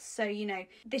everyone else. So, you know,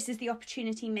 this is the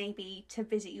opportunity maybe to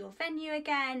visit your venue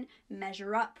again,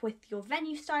 measure up with your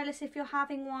venue stylist if you're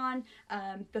having one,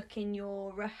 book in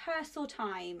your rehearsal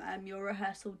time, your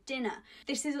rehearsal dinner.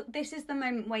 This is the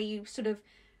moment where you sort of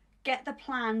get the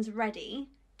plans ready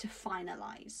to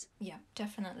finalise. Yeah,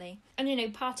 definitely. And, you know,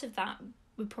 part of that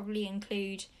would probably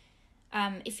include,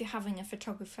 if you're having a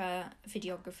photographer, a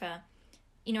videographer,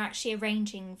 you know, actually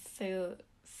arranging for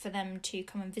them to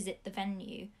come and visit the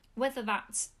venue, whether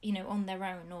that's, you know, on their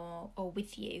own or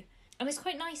with you. And it's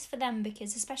quite nice for them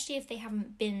because, especially if they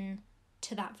haven't been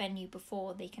to that venue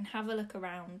before, they can have a look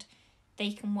around,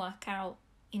 they can work out,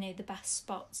 the best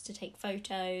spots to take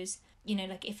photos,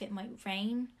 like if it might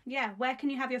rain. Yeah, where can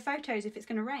you have your photos if it's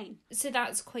going to rain? So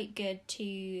that's quite good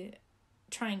to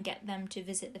try and get them to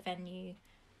visit the venue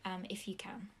if you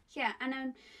can. Yeah,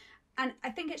 and I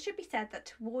think it should be said that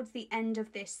towards the end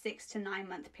of this 6 to 9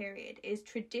 month period is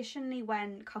traditionally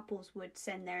when couples would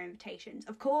send their invitations.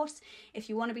 Of course, if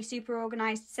you want to be super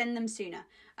organised, send them sooner.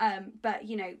 But,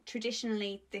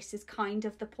 traditionally this is kind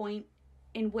of the point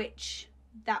in which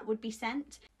that would be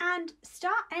sent. And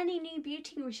start any new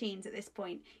beauty routines at this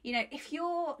point. If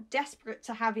you're desperate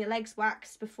to have your legs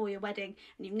waxed before your wedding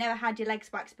and you've never had your legs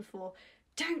waxed before,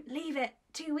 don't leave it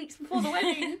 2 weeks before the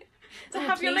wedding to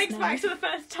have your legs waxed for the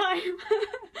first time.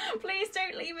 Please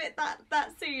don't leave it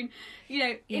that soon.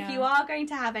 If you are going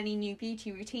to have any new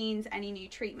beauty routines, any new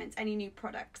treatments, any new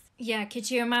products. Yeah, could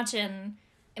you imagine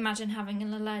having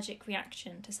an allergic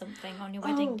reaction to something on your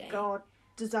wedding day? Oh God,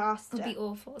 disaster. It would be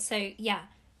awful. So yeah,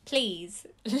 please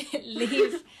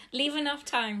leave enough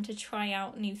time to try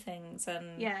out new things.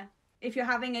 And yeah, if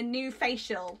you're having a new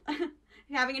facial,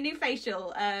 having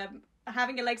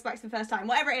your legs waxed for the first time,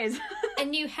 whatever it is. A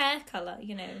new hair colour,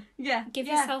 Yeah. Give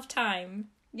yourself time.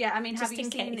 Yeah, I mean, just have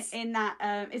you seen case. in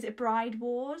that, is it Bride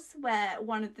Wars, where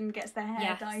one of them gets their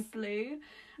hair dyed blue?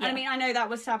 Yeah. I mean, I know that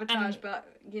was sabotage, but,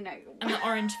 And the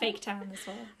orange fake tan as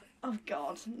well. Oh,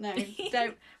 God, no.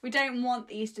 We don't want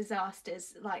these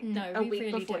disasters, a week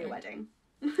really before don't. your wedding.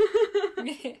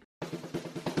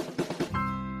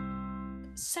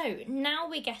 So, now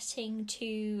we're getting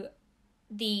to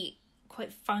the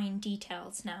quite fine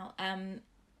details now.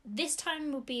 This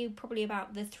time will be probably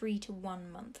about the 3 to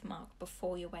 1 month mark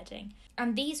before your wedding.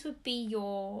 And these would be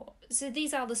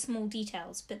these are the small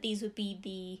details, but these would be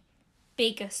the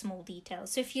bigger small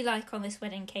details. So if you like on this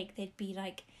wedding cake, they'd be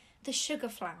like the sugar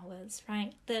flowers,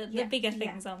 right? The bigger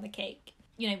things on the cake.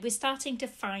 We're starting to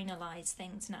finalise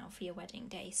things now for your wedding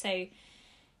day. So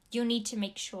you'll need to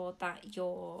make sure that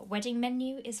your wedding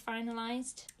menu is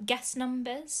finalised. Guest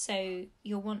numbers, so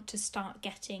you'll want to start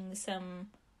getting some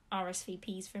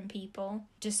RSVPs from people.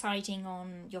 Deciding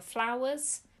on your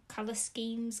flowers, colour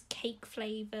schemes, cake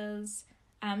flavours.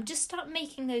 Just start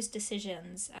making those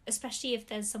decisions, especially if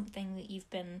there's something that you've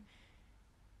been,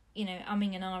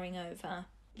 umming and ahhing over.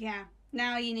 Yeah,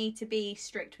 now you need to be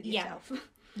strict with yourself.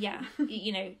 Yeah,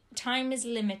 time is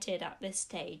limited at this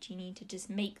stage. You need to just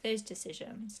make those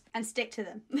decisions. And stick to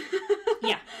them.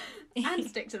 Yeah. And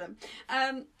stick to them.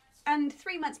 And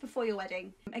 3 months before your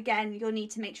wedding, again, you'll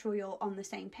need to make sure you're on the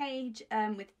same page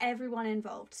with everyone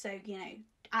involved. So,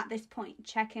 at this point,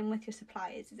 check in with your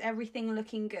suppliers. Is everything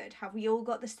looking good? Have we all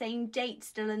got the same date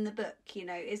still in the book?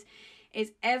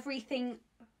 Is everything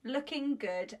looking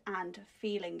good and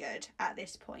feeling good at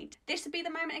this point? This would be the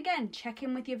moment again. Check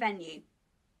in with your venue.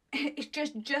 It's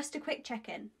just a quick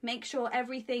check-in. Make sure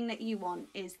everything that you want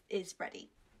is ready.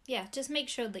 Yeah, just make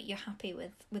sure that you're happy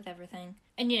with everything.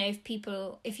 And, if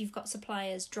you've got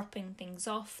suppliers dropping things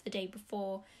off the day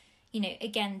before,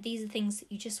 again, these are things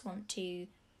that you just want to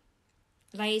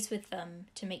liaise with them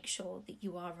to make sure that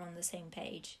you are on the same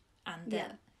page and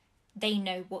that they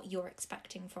know what you're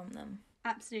expecting from them.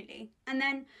 Absolutely. And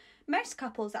then most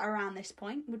couples that are around this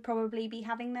point would probably be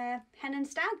having their hen and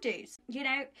stag do's.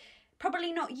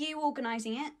 Probably not you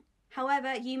organising it.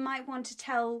 However, you might want to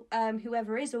tell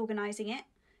whoever is organising it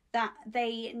that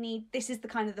this is the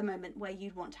kind of the moment where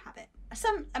you'd want to have it.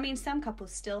 Some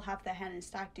couples still have their hen and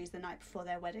stag do's the night before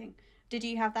their wedding. Did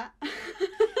you have that?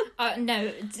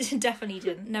 No, definitely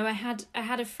didn't. No, I had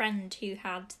a friend who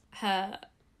had her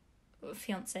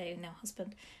fiance, now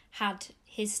husband, had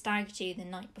his stag do the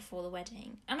night before the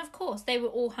wedding. And of course, they were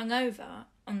all hungover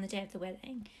on the day of the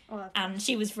wedding. And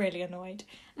she was really annoyed.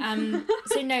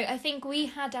 So no, I think we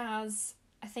had ours,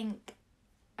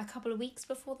 a couple of weeks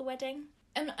before the wedding.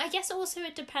 And I guess also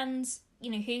it depends, who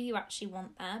you actually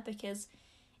want there, because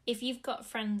if you've got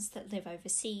friends that live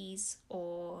overseas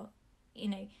or,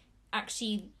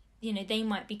 actually, they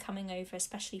might be coming over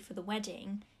especially for the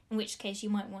wedding, in which case you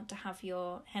might want to have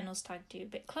your hen or stag do a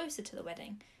bit closer to the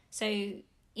wedding. So,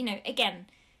 again,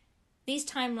 these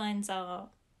timelines are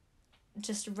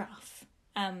just rough.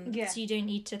 So you don't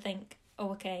need to think,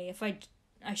 oh, okay, if I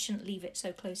shouldn't leave it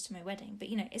so close to my wedding. But,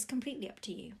 it's completely up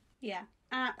to you. Yeah,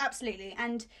 absolutely.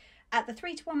 And at the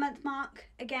 3 to 1 month mark,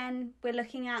 again, we're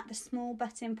looking at the small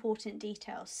but important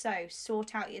details. So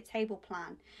sort out your table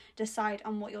plan. Decide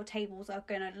on what your tables are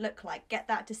going to look like. Get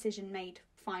that decision made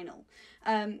final.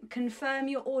 Confirm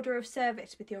your order of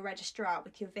service with your registrar,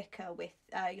 with your vicar, with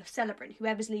your celebrant,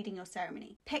 whoever's leading your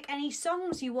ceremony. Pick any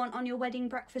songs you want on your wedding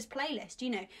breakfast playlist.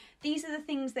 These are the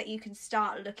things that you can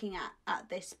start looking at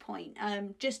this point.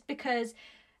 Just because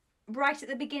right at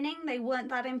the beginning, they weren't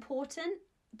that important,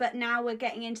 but now we're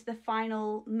getting into the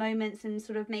final moments and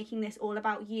sort of making this all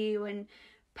about you and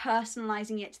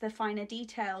personalizing it to the finer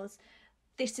details.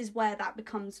 This is where that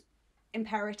becomes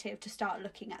imperative to start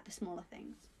looking at the smaller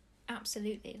things.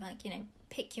 Absolutely. Like, you know,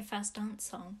 pick your first dance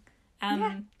song.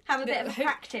 Have a bit of a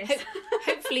practice.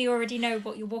 Hopefully you already know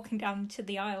what you're walking down to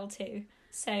the aisle to.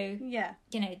 So, yeah,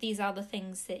 you know, these are the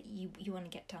things that you want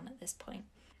to get done at this point.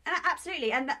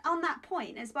 Absolutely. And on that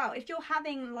point as well, if you're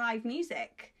having live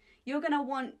music, you're going to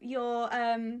want your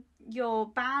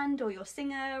band or your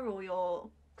singer or your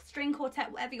string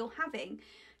quartet, whatever you're having,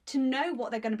 to know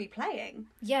what they're going to be playing.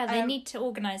 Yeah, they need to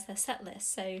organise their set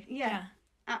list. So, yeah.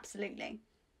 Absolutely.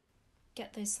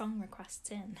 Get those song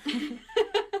requests in.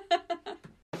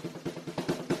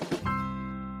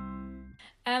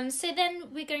 So then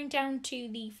we're going down to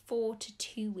the 4 to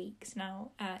 2 weeks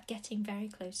now, getting very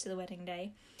close to the wedding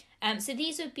day. So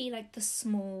these would be like the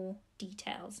small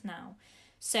details now.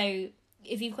 So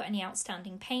if you've got any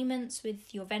outstanding payments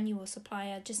with your venue or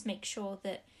supplier, just make sure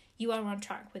that you are on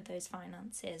track with those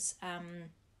finances,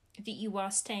 that you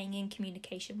are staying in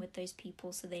communication with those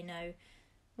people so they know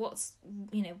what's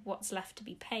left to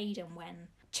be paid and when.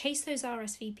 Chase those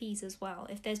RSVPs as well.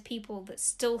 If there's people that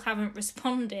still haven't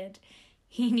responded,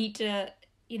 you need to,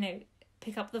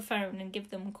 pick up the phone and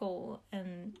give them a call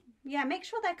and make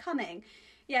sure they're coming.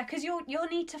 Yeah, because you'll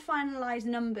need to finalise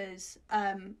numbers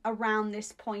around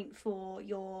this point for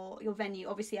your venue.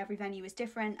 Obviously, every venue is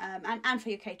different, and for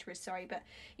your caterers, sorry. But,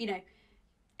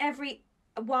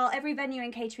 while every venue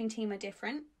and catering team are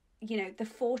different, the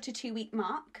 4 to 2 week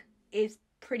mark is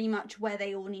pretty much where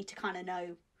they all need to kind of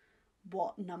know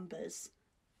what numbers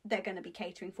they're going to be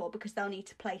catering for, because they'll need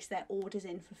to place their orders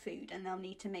in for food and they'll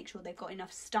need to make sure they've got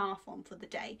enough staff on for the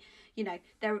day.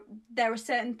 There are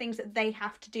certain things that they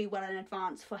have to do well in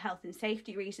advance for health and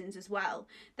safety reasons as well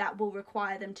that will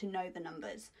require them to know the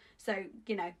numbers. So,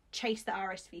 chase the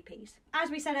RSVPs.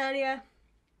 As we said earlier,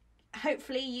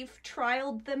 hopefully you've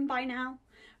trialed them by now,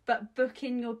 but book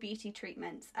in your beauty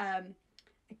treatments.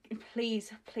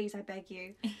 Please, I beg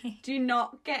you, do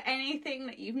not get anything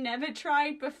that you've never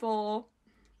tried before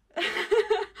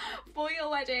for your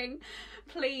wedding,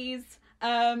 please.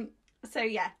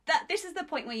 This is the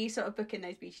point where you sort of book in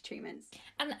those beauty treatments,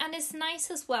 and it's nice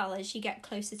as well as you get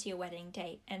closer to your wedding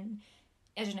date, and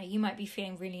I don't know, you might be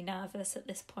feeling really nervous at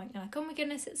this point. You're like, oh my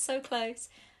goodness, it's so close,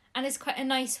 and it's quite a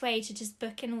nice way to just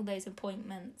book in all those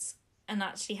appointments and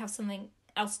actually have something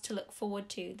else to look forward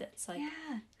to that's like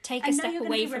take a step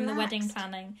away from the wedding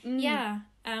planning.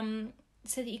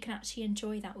 So that you can actually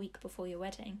enjoy that week before your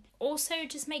wedding. Also,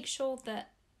 just make sure that,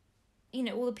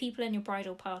 all the people in your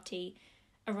bridal party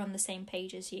are on the same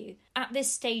page as you. At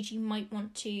this stage, you might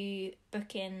want to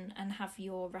book in and have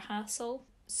your rehearsal.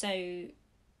 So, you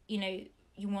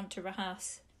want to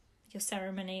rehearse your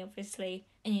ceremony, obviously,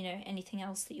 and, anything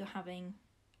else that you're having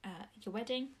at your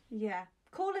wedding. Yeah.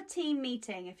 Call a team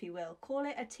meeting, if you will. Call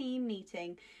it a team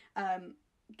meeting.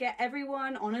 Get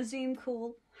everyone on a Zoom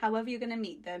call, however you're going to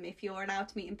meet them. If you're allowed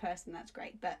to meet in person, that's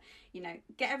great. But,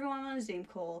 get everyone on a Zoom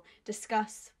call,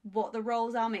 discuss what the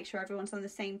roles are, make sure everyone's on the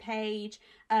same page.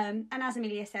 And as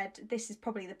Amelia said, this is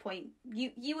probably the point.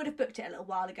 You would have booked it a little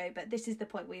while ago, but this is the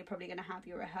point where you're probably going to have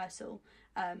your rehearsal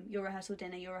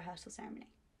dinner, your rehearsal ceremony.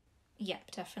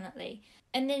 Yep, definitely.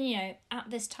 And then, at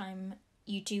this time,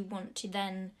 you do want to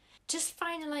then just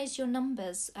finalise your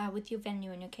numbers with your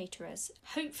venue and your caterers.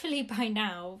 Hopefully by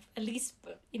now, at least,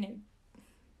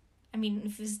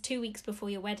 if it's 2 weeks before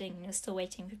your wedding and you're still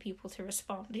waiting for people to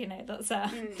respond, that's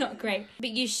not great. But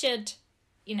you should,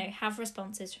 have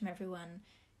responses from everyone.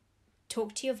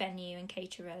 Talk to your venue and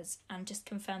caterers and just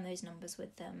confirm those numbers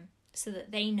with them so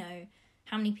that they know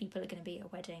how many people are going to be at a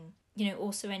wedding.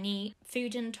 Also any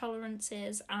food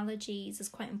intolerances, allergies is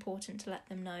quite important to let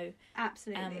them know.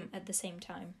 Absolutely. At the same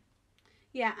time.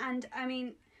 Yeah, and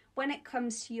when it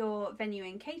comes to your venue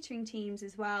and catering teams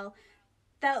as well,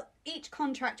 each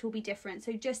contract will be different.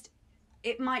 So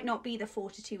it might not be the 4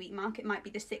 to 2 week mark, it might be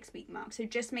the 6 week mark. So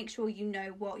just make sure you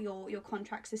know what your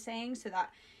contracts are saying so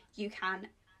that you can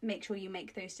make sure you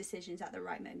make those decisions at the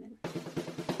right moment.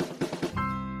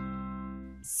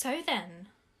 So then,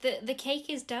 the cake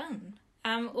is done.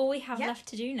 All we have left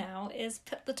to do now is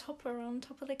put the topper on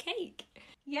top of the cake.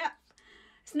 Yep.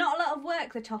 It's not a lot of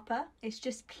work, the topper. It's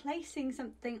just placing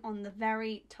something on the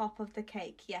very top of the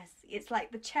cake. Yes, it's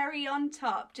like the cherry on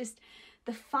top. Just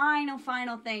the final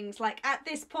things. Like at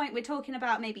this point, we're talking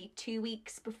about maybe 2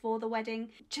 weeks before the wedding.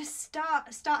 Just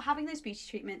start having those beauty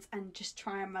treatments and just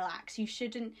try and relax. You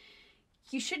shouldn't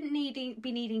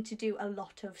be needing to do a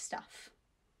lot of stuff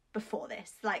before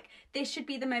this. Like, this should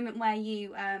be the moment where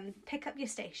you pick up your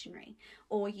stationery,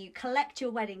 or you collect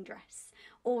your wedding dress,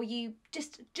 or you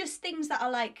just things that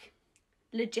are like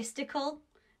logistical,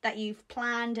 that you've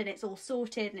planned and it's all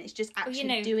sorted and it's just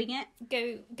actually doing it.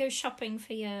 Go shopping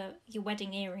for your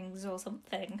wedding earrings or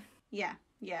something. Yeah,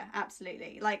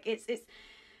 absolutely. Like,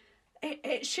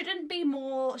 it shouldn't be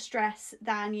more stress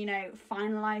than, you know,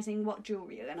 finalising what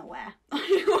jewellery you're going to wear on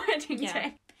your wedding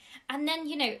day. And then,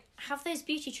 you know, have those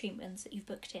beauty treatments that you've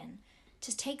booked in.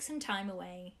 Just take some time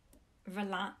away,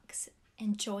 relax,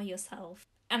 enjoy yourself,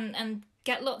 and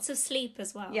get lots of sleep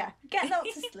as well. Yeah, get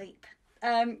lots of sleep.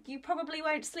 You probably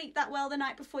won't sleep that well the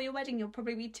night before your wedding. You'll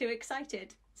probably be too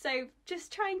excited. So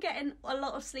just try and get in a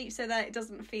lot of sleep so that it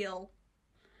doesn't feel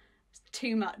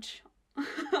too much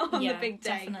on the big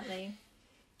day. Definitely.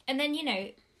 And then, you know,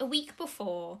 a week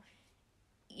before,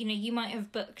 you know, you might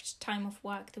have booked time off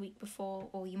work the week before,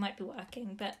 or you might be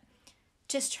working, but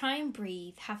just try and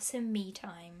breathe, have some me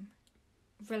time,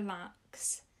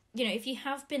 relax. You know, if you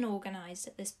have been organised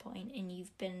at this point and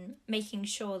you've been making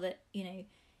sure that, you know,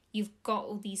 you've got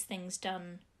all these things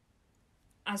done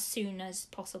as soon as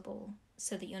possible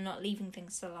so that you're not leaving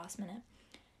things to the last minute,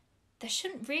 there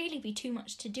shouldn't really be too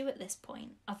much to do at this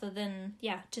point other than,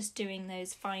 just doing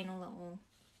those final little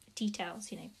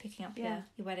details, you know, picking up your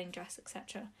wedding dress,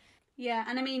 etc. Yeah,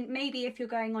 and I mean, maybe if you're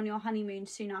going on your honeymoon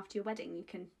soon after your wedding, you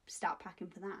can start packing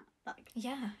for that. Like,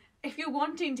 if you're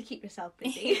wanting to keep yourself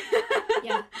busy.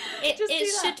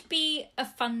 It should be a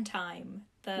fun time.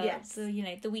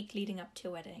 The week leading up to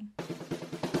your wedding.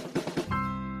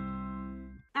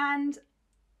 And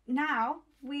now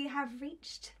we have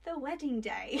reached the wedding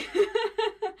day.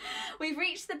 We've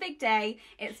reached the big day.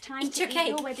 It's time to eat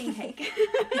your wedding cake.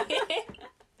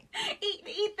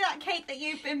 Eat that cake that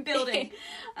you've been building.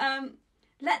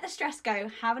 Let the stress go.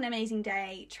 Have an amazing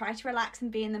day. Try to relax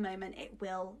and be in the moment. It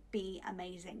will be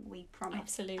amazing. We promise.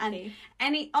 Absolutely.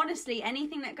 And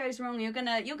anything that goes wrong, you're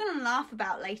gonna laugh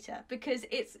about later, because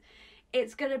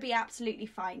it's gonna be absolutely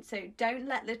fine. So don't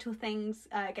let little things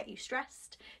get you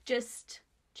stressed. Just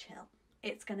chill.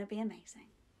 It's gonna be amazing.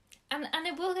 And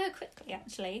it will go quickly,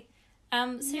 actually.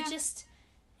 Just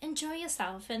enjoy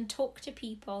yourself and talk to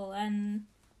people, and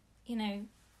you know,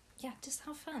 just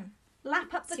have fun.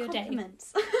 Lap up the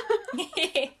compliments.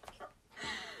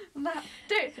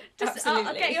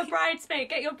 Absolutely. Get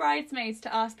your bridesmaids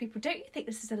to ask people, don't you think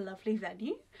this is a lovely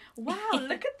venue? Wow,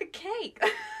 look at the cake.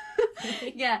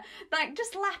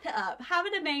 Just lap it up. Have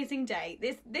an amazing day.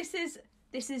 This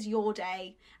is your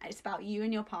day, and it's about you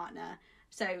and your partner,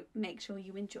 so make sure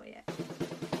you enjoy it.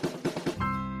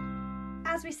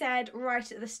 As we said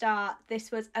right at the start, this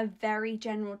was a very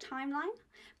general timeline,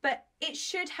 but it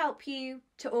should help you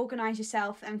to organise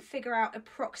yourself and figure out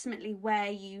approximately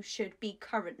where you should be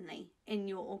currently in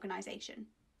your organisation.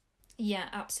 Yeah,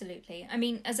 absolutely. I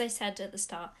mean, as I said at the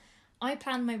start, I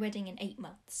planned my wedding in 8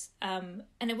 months, and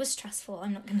it was stressful,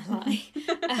 I'm not going to lie.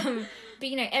 But,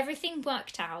 you know, everything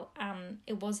worked out, and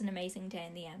it was an amazing day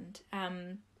in the end.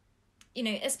 You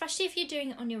know, especially if you're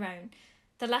doing it on your own,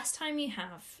 the less time you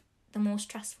have, the more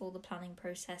stressful the planning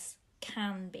process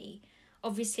can be.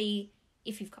 Obviously,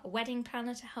 if you've got a wedding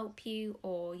planner to help you,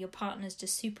 or your partner's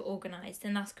just super organised,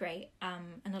 then that's great,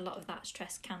 and a lot of that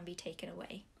stress can be taken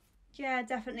away. Yeah,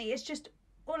 definitely. It's just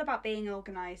all about being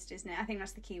organised, isn't it? I think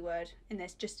that's the key word in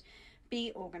this. Just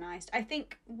be organised. I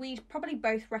think we probably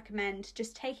both recommend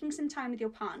just taking some time with your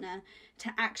partner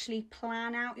to actually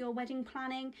plan out your wedding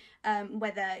planning,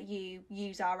 whether you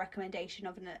use our recommendation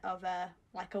of a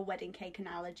wedding cake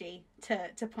analogy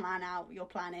to plan out your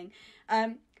planning.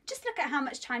 Just look at how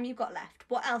much time you've got left.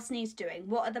 What else needs doing?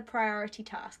 What are the priority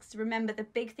tasks? Remember, the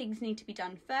big things need to be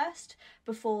done first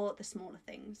before the smaller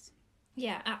things.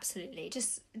 Yeah, absolutely.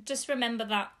 Just remember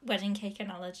that wedding cake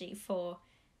analogy for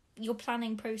your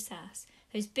planning process.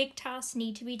 Those big tasks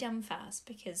need to be done first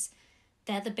because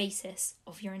they're the basis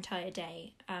of your entire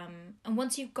day. And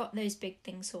once you've got those big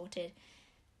things sorted,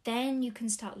 then you can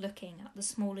start looking at the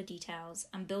smaller details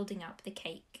and building up the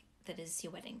cake that is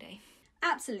your wedding day.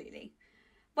 Absolutely.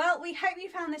 Well, we hope you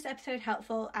found this episode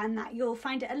helpful and that you'll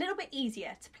find it a little bit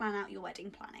easier to plan out your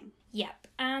wedding planning. Yep,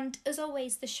 and as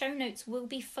always, the show notes will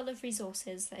be full of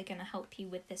resources that are going to help you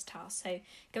with this task, so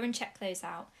go and check those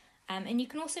out. And you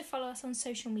can also follow us on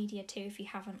social media too if you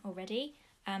haven't already.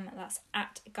 That's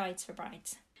at Guides for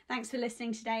Brides. Thanks for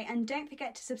listening today, and don't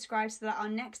forget to subscribe so that our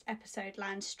next episode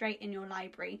lands straight in your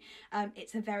library.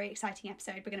 It's a very exciting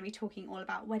episode. We're going to be talking all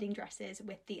about wedding dresses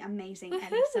with the amazing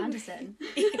Ellie Sanderson.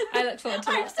 I look forward to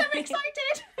it. I'm so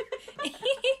excited!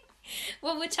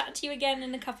 Well, we'll chat to you again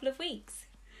in a couple of weeks.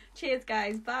 Cheers,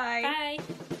 guys. Bye.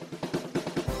 Bye.